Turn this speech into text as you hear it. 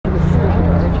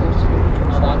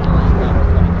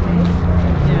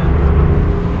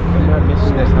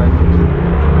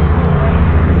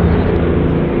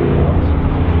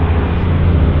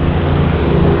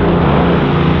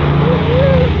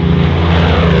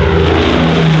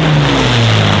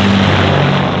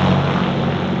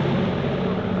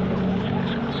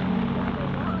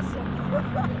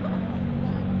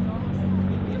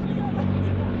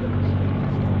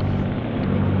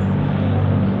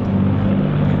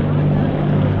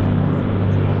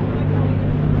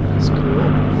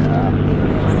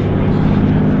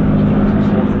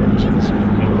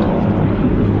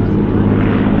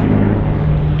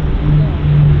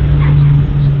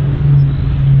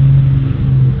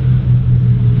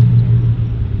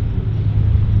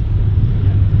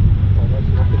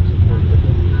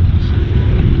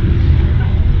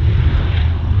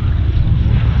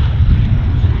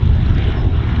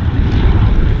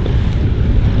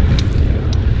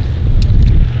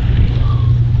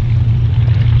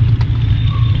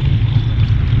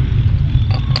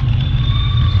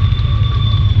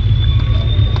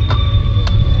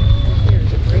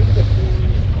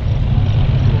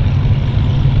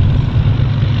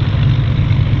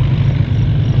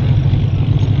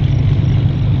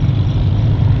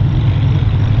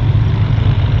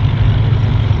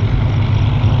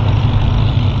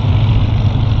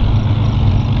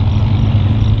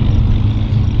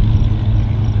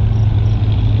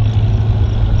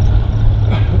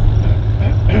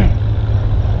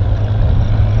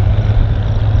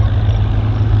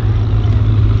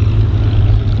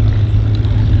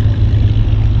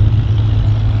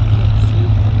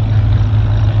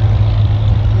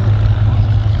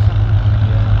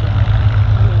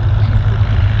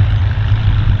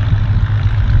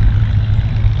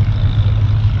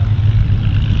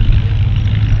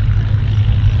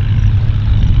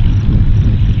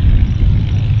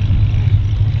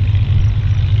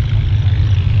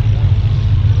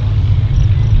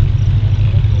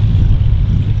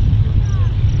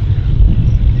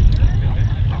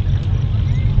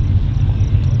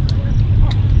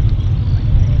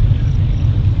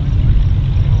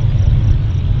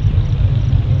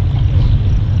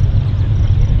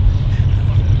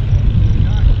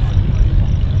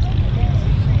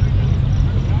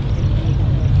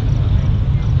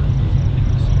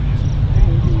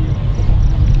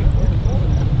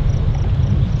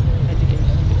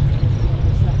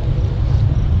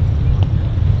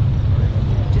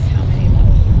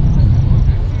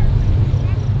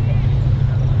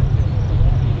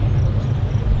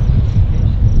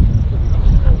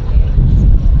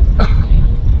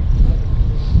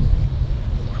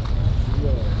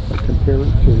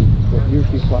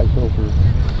flies over,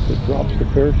 it drops the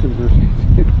parachute, or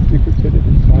you could fit it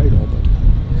inside of it.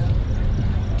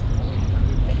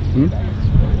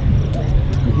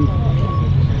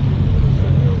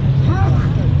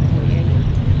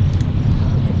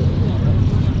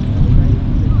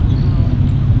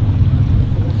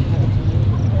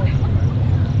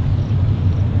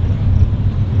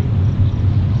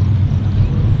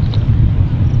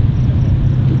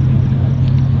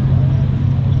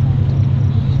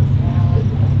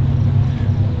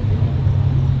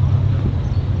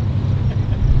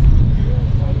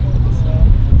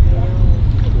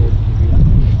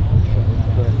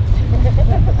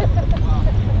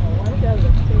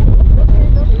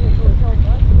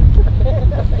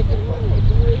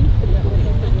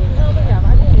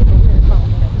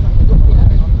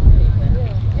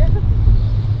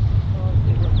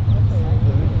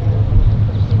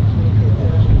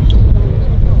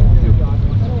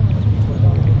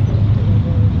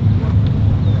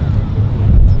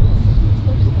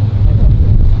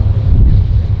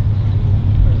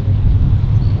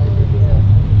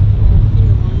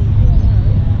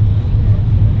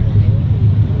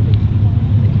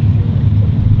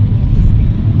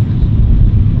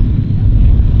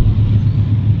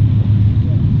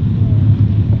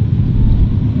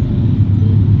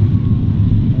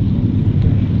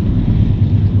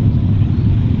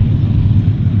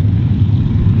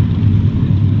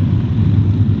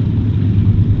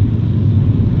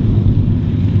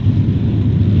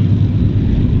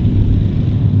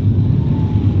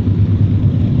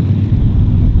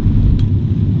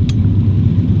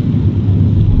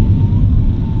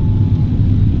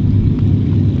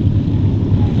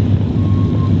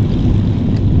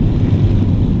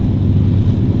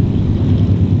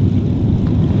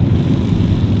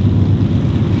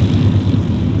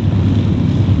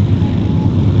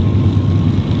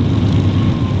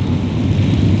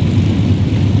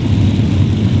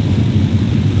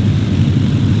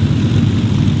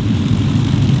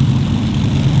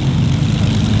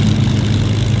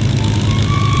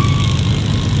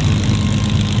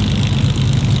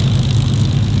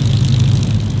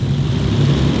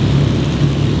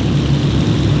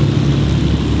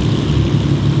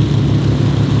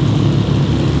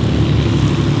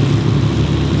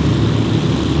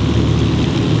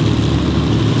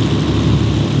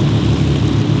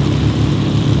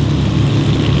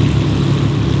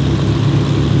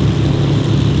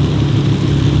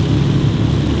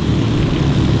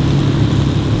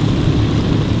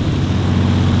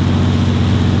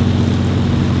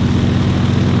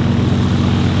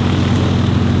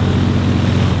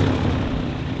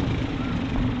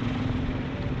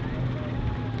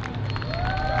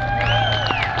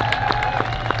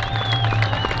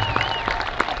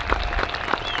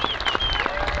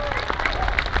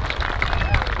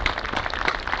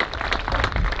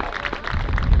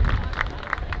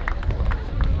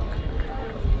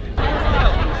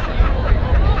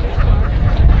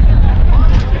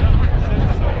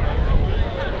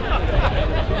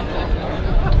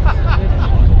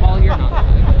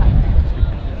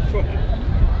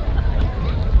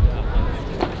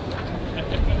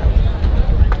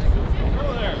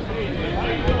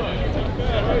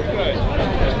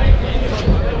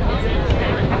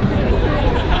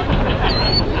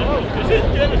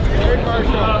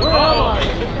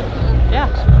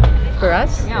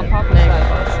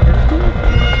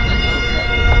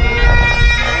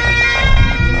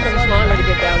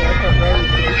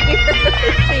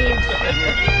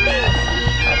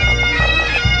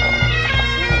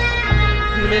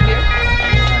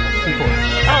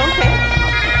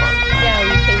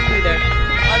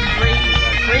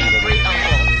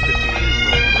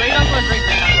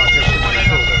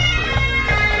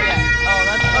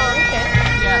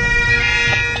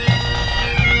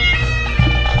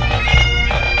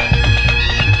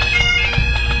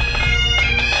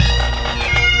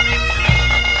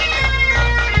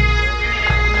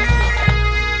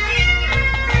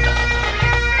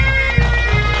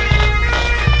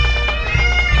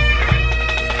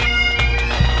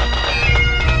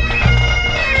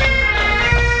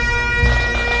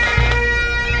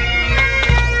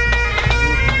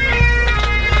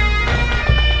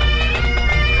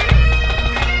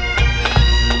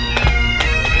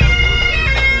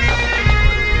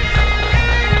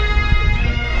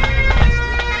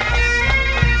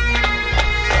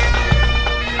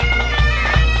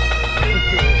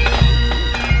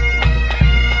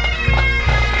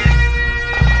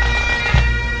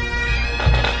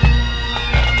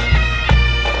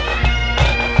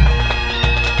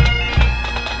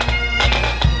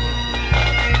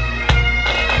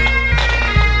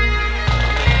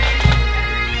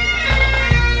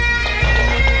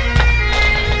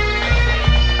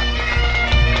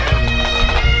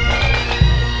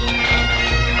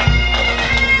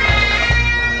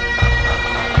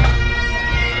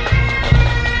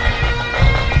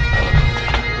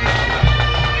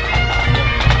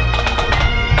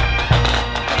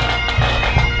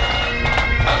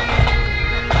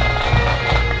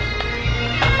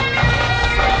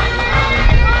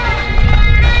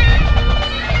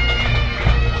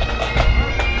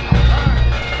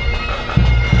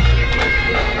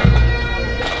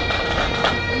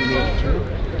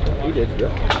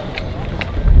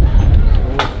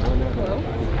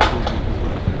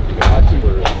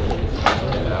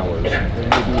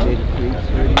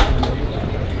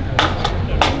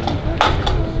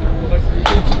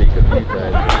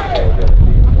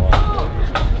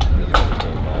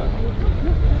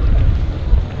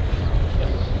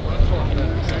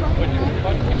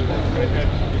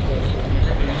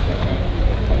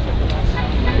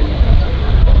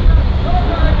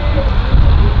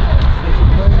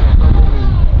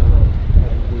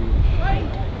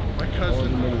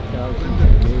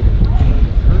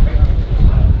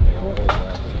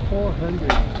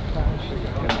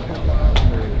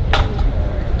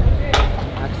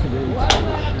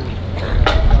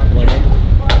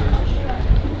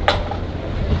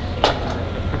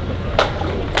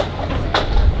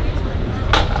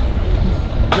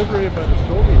 worry about the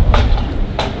Soviet.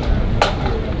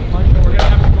 We're going to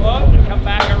have to go out and come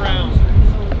back around.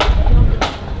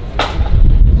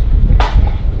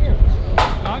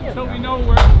 Not until we know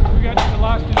where we got the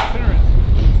last itinerant.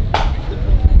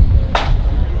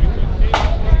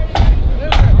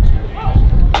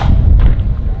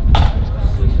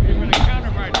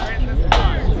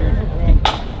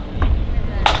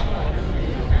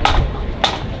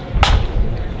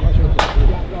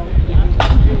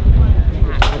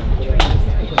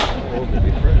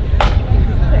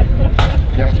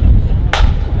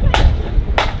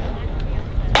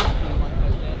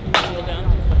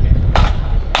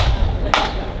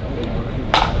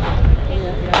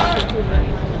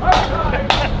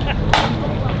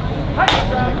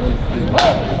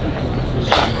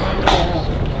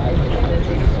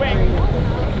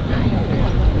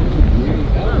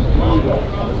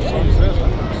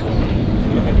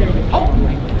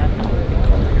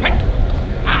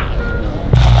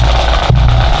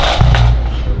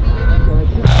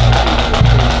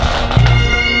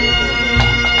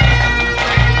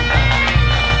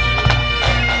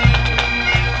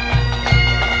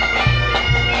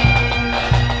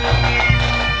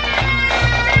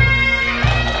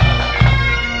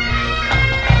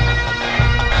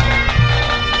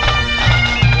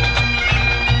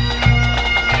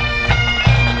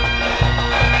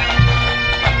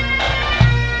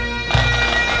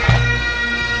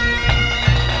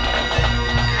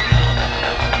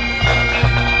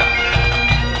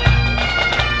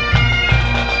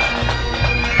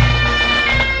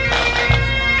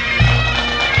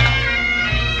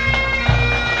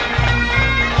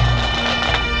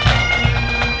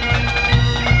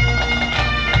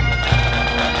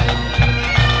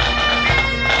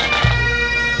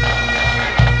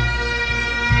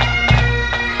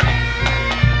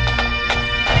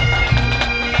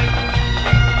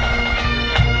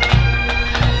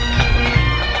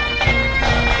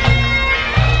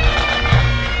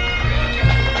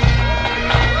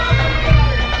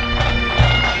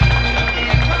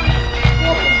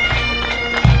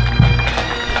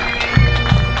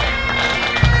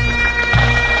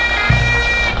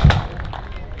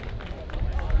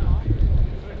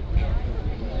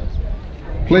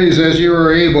 Please, as you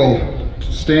are able,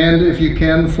 stand if you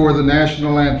can for the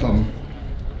national anthem.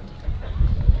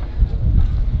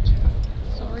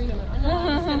 Sorry.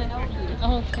 I was gonna help you.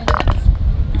 Oh, okay.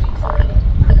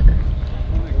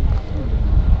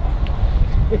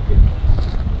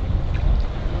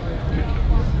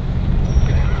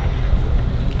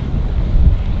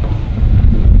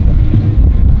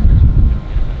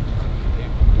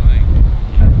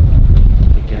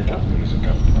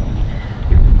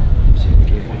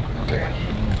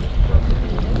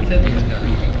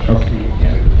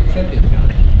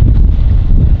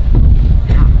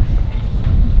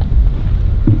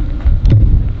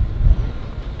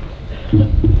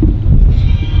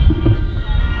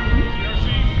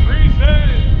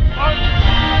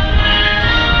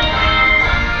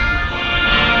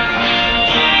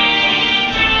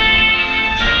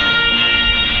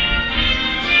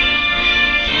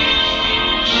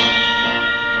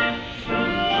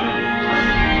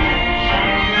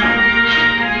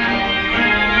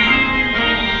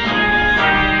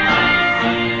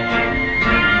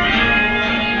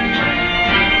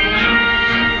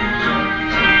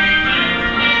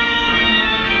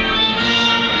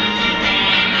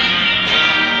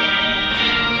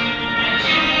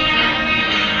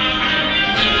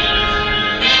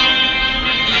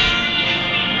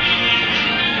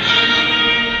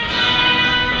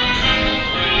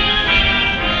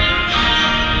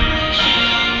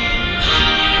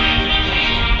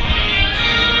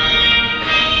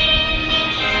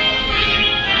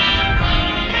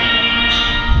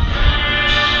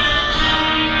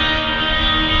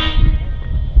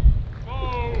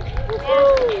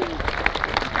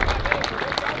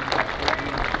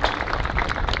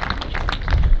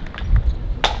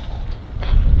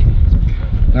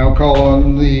 Now call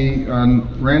on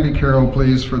Randy Carroll,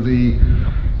 please, for the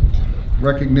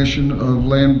recognition of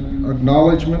land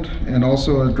acknowledgement and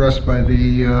also addressed by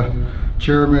the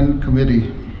chairman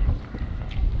committee.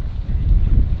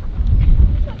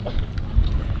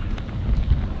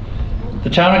 The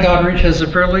town of Goderich has the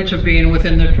privilege of being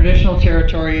within the traditional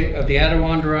territory of the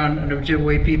Attawandaron and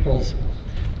Ojibwe peoples.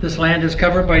 This land is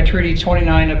covered by Treaty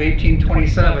 29 of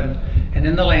 1827 and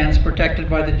in the lands protected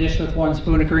by the Dish with One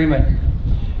Spoon Agreement.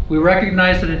 We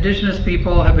recognize that Indigenous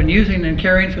people have been using and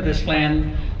caring for this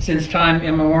land since time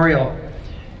immemorial.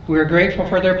 We are grateful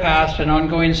for their past and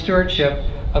ongoing stewardship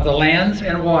of the lands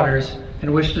and waters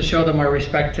and wish to show them our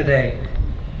respect today.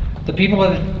 The people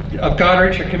of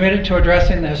Goderich are committed to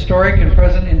addressing the historic and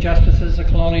present injustices of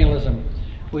colonialism.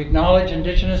 We acknowledge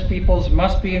Indigenous peoples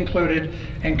must be included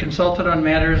and consulted on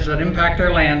matters that impact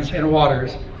their lands and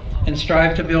waters, and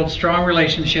strive to build strong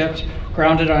relationships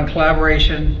grounded on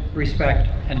collaboration, respect,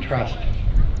 and trust.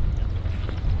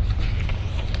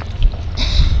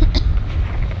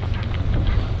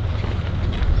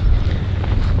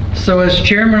 So as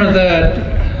chairman of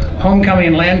the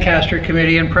Homecoming Lancaster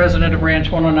Committee and president of Branch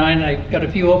 109, I've got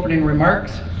a few opening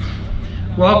remarks.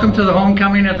 Welcome to the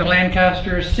homecoming at the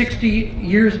Lancaster. 60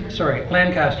 years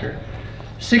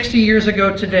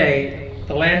ago today,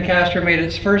 the Lancaster made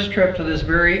its first trip to this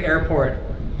very airport.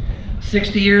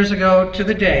 60 years ago to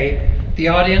the day, the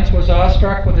audience was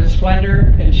awestruck with its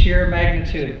splendor and sheer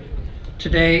magnitude.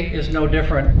 Today is no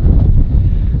different.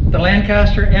 The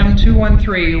Lancaster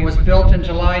M213 was built in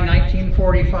July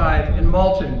 1945 in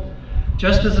Malton,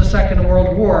 just as the Second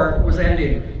World War was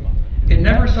ending. It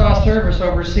never saw service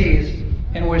overseas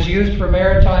and was used for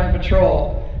maritime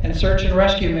patrol and search and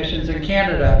rescue missions in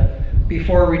Canada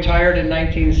before it retired in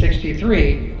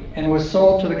 1963 and was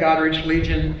sold to the Goderich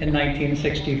Legion in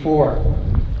 1964.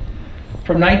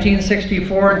 From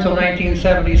 1964 until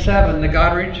 1977, the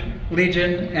Goderich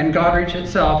Legion and Goderich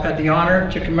itself had the honor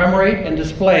to commemorate and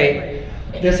display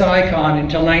this icon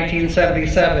until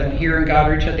 1977 here in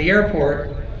Goderich at the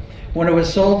airport, when it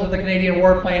was sold to the Canadian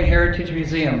Warplane Heritage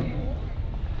Museum.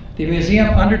 The museum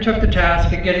undertook the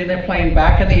task of getting the plane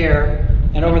back in the air,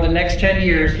 and over the next 10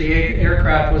 years the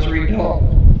aircraft was rebuilt.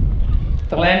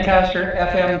 The Lancaster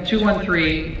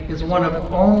FM213 is one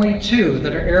of only two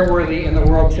that are airworthy in the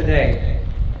world today.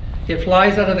 It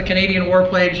flies out of the Canadian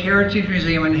Warplane Heritage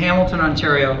Museum in Hamilton,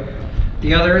 Ontario.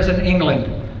 The other is in England.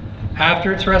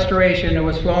 After its restoration, it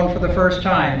was flown for the first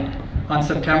time on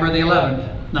September the 11th,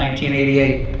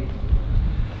 1988.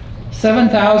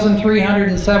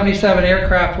 7,377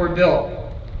 aircraft were built,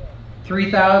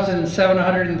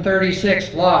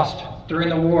 3,736 lost during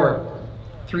the war,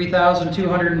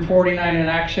 3,249 in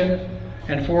action,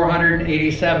 and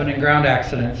 487 in ground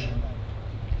accidents.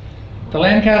 The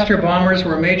Lancaster bombers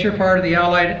were a major part of the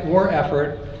Allied war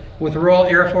effort, with Royal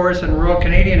Air Force and Royal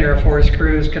Canadian Air Force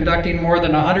crews conducting more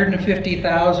than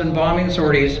 150,000 bombing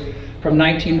sorties from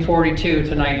 1942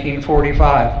 to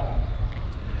 1945.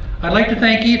 I'd like to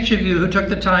thank each of you who took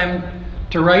the time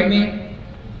to write me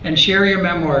and share your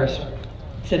memoirs.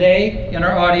 Today, in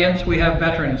our audience, we have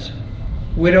veterans,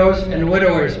 widows and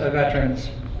widowers of veterans,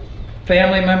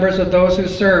 family members of those who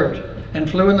served and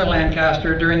flew in the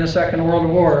Lancaster during the Second World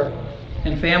War,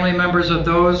 and family members of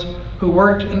those who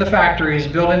worked in the factories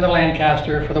building the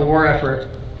Lancaster for the war effort.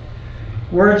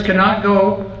 Words cannot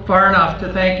go far enough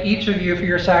to thank each of you for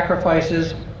your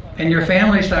sacrifices and your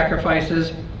family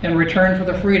sacrifices in return for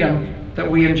the freedom that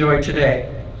we enjoy today.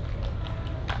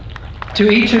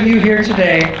 To each of you here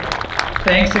today,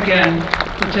 thanks again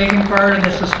for taking part in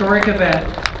this historic event,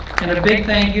 and a big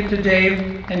thank you to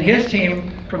Dave and his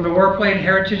team from the Warplane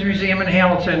Heritage Museum in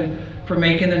Hamilton for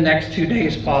making the next 2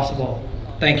 days possible.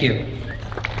 Thank you.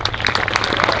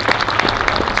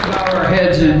 Bow our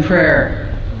heads in prayer.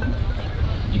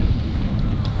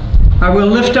 I will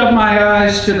lift up my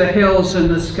eyes to the hills and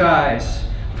the skies.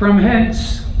 From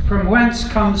whence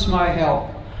comes my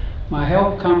help? My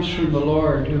help comes from the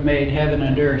Lord who made heaven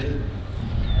and earth.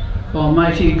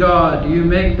 Almighty God, you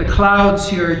make the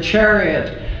clouds your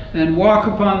chariot and walk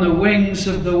upon the wings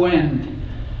of the wind.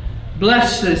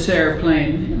 Bless this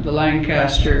airplane, the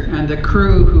Lancaster, and the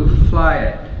crew who fly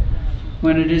it.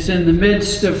 When it is in the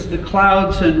midst of the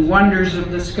clouds and wonders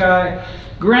of the sky,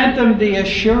 grant them the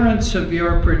assurance of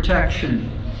your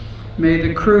protection. May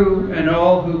the crew and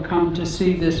all who come to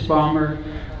see this bomber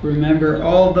remember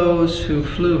all those who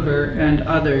flew her and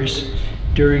others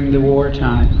during the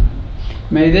wartime.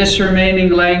 May this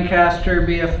remaining Lancaster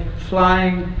be a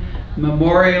flying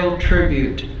memorial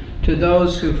tribute to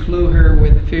those who flew her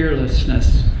with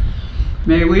fearlessness.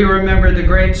 May we remember the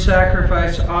great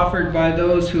sacrifice offered by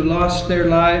those who lost their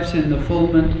lives in the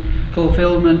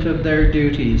fulfillment of their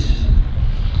duties.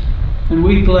 And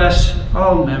we bless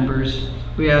all members.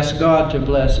 We ask God to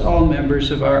bless all members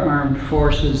of our armed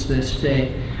forces this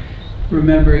day,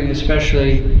 remembering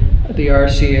especially the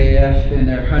RCAF in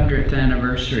their 100th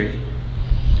anniversary.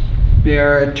 May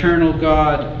our eternal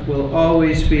God will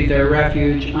always be their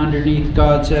refuge underneath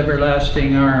God's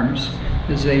everlasting arms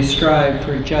as they strive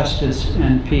for justice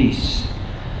and peace.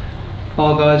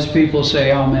 All God's people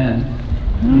say amen.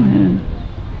 Amen.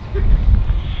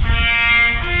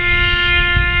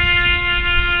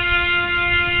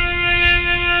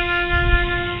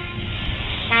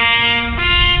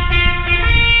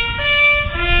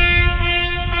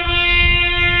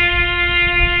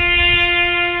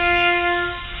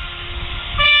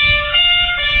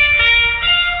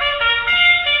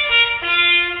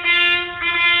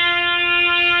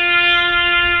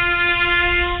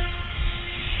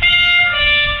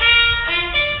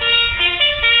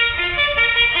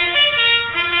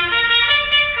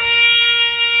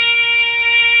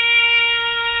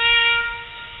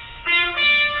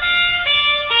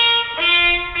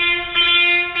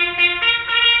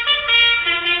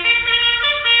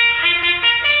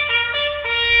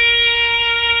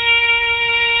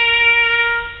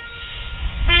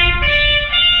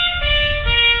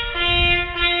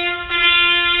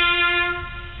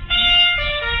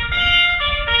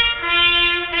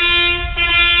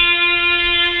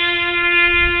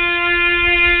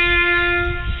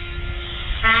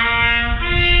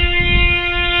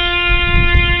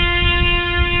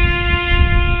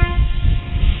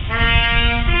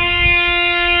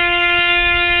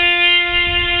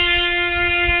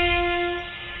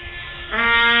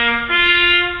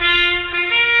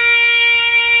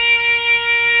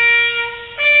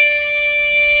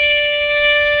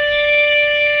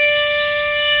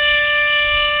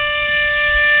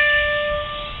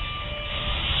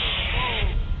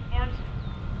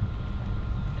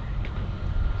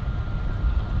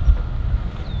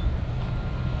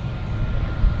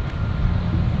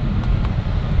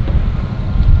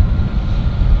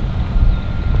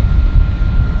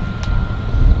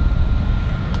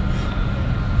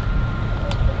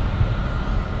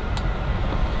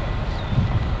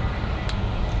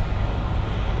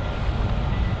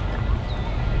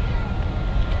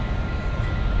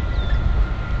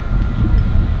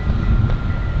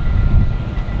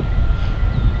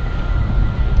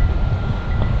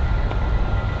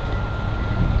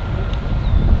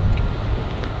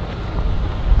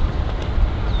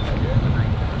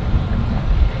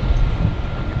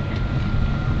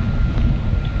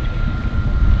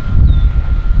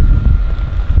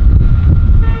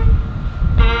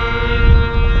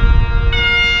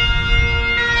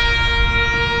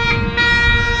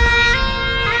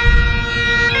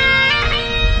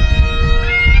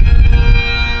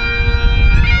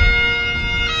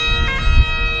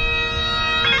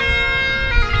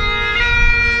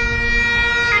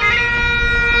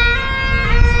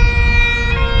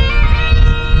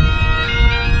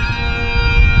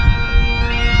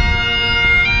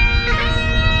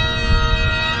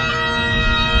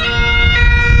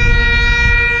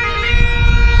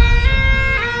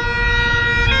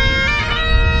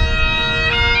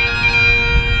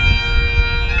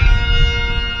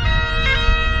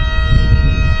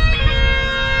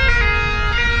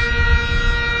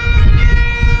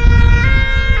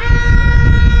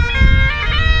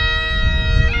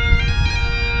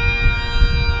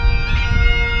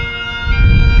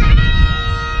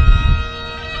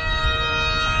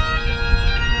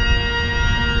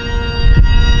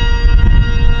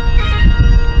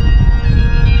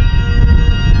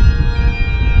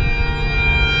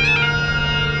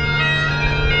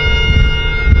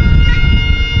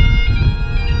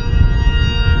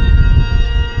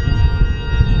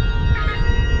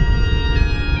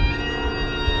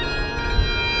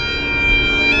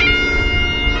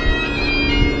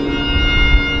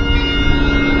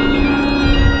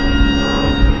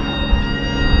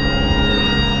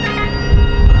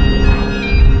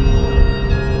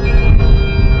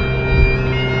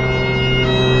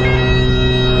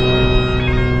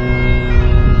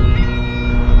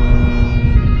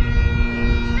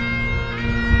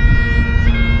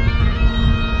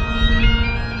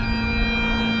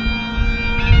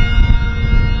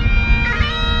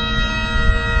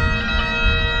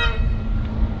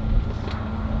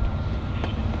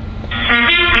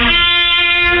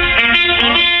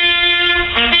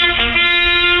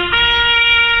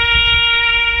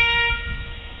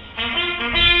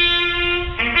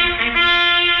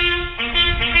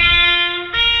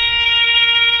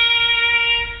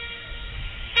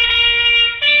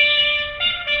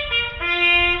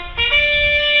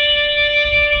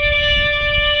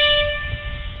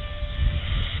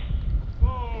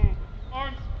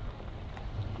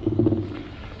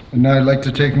 And now I'd like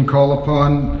to take and call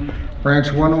upon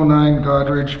Branch 109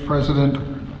 Goderich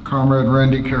President Comrade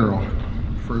Randy Carroll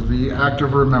for the act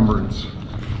of remembrance.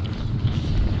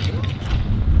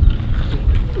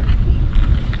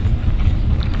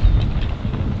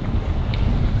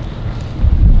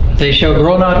 They shall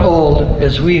grow not old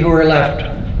as we who are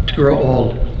left to grow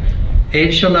old.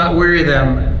 Age shall not weary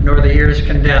them, nor the years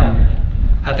condemn.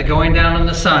 At the going down of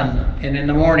the sun and in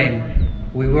the morning,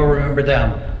 we will remember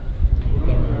them.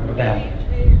 Remember them.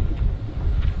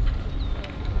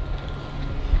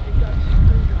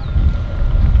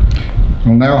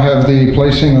 We'll now have the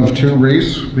placing of two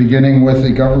wreaths, beginning with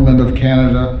the Government of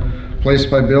Canada,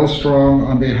 placed by Bill Strong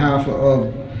on behalf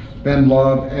of Ben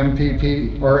Lobb,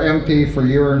 MP for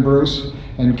Ewan Bruce,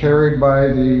 and carried by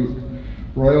the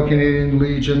Royal Canadian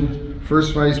Legion,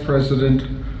 First Vice President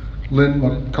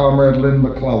Comrade Lynn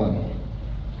McClellan.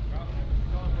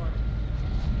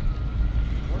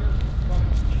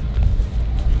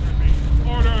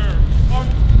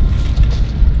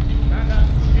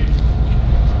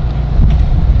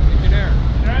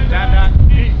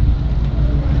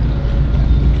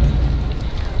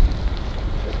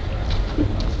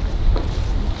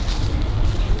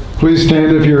 Please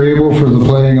stand if you're able for the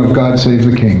playing of God Save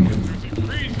the King.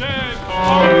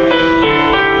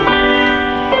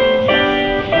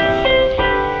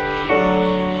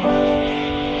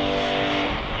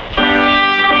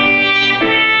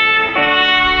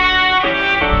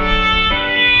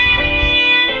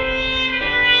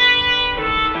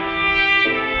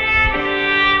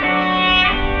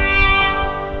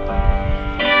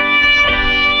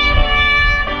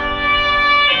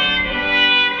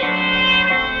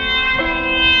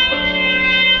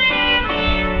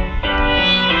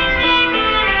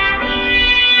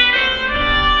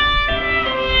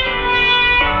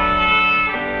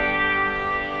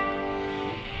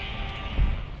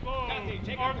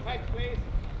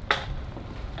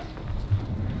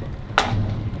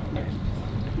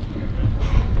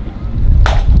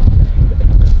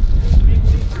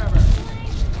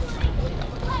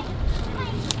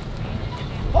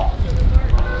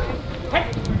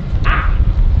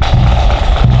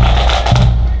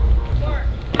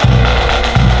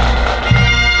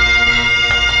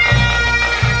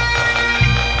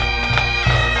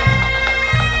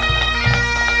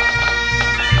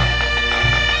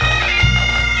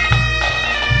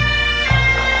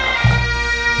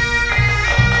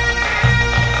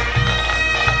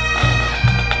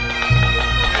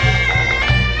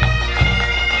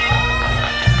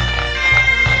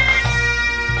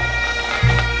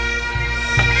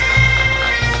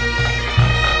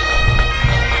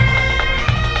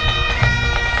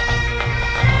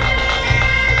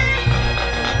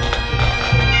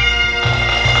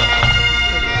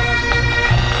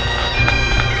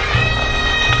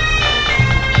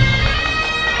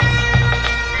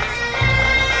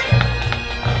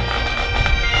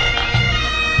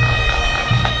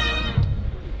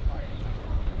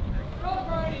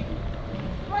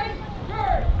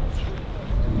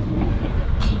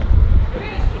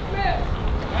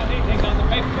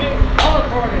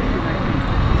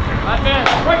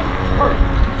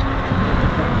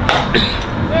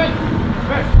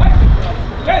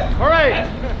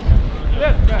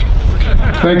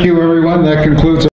 Thank you, everyone. That concludes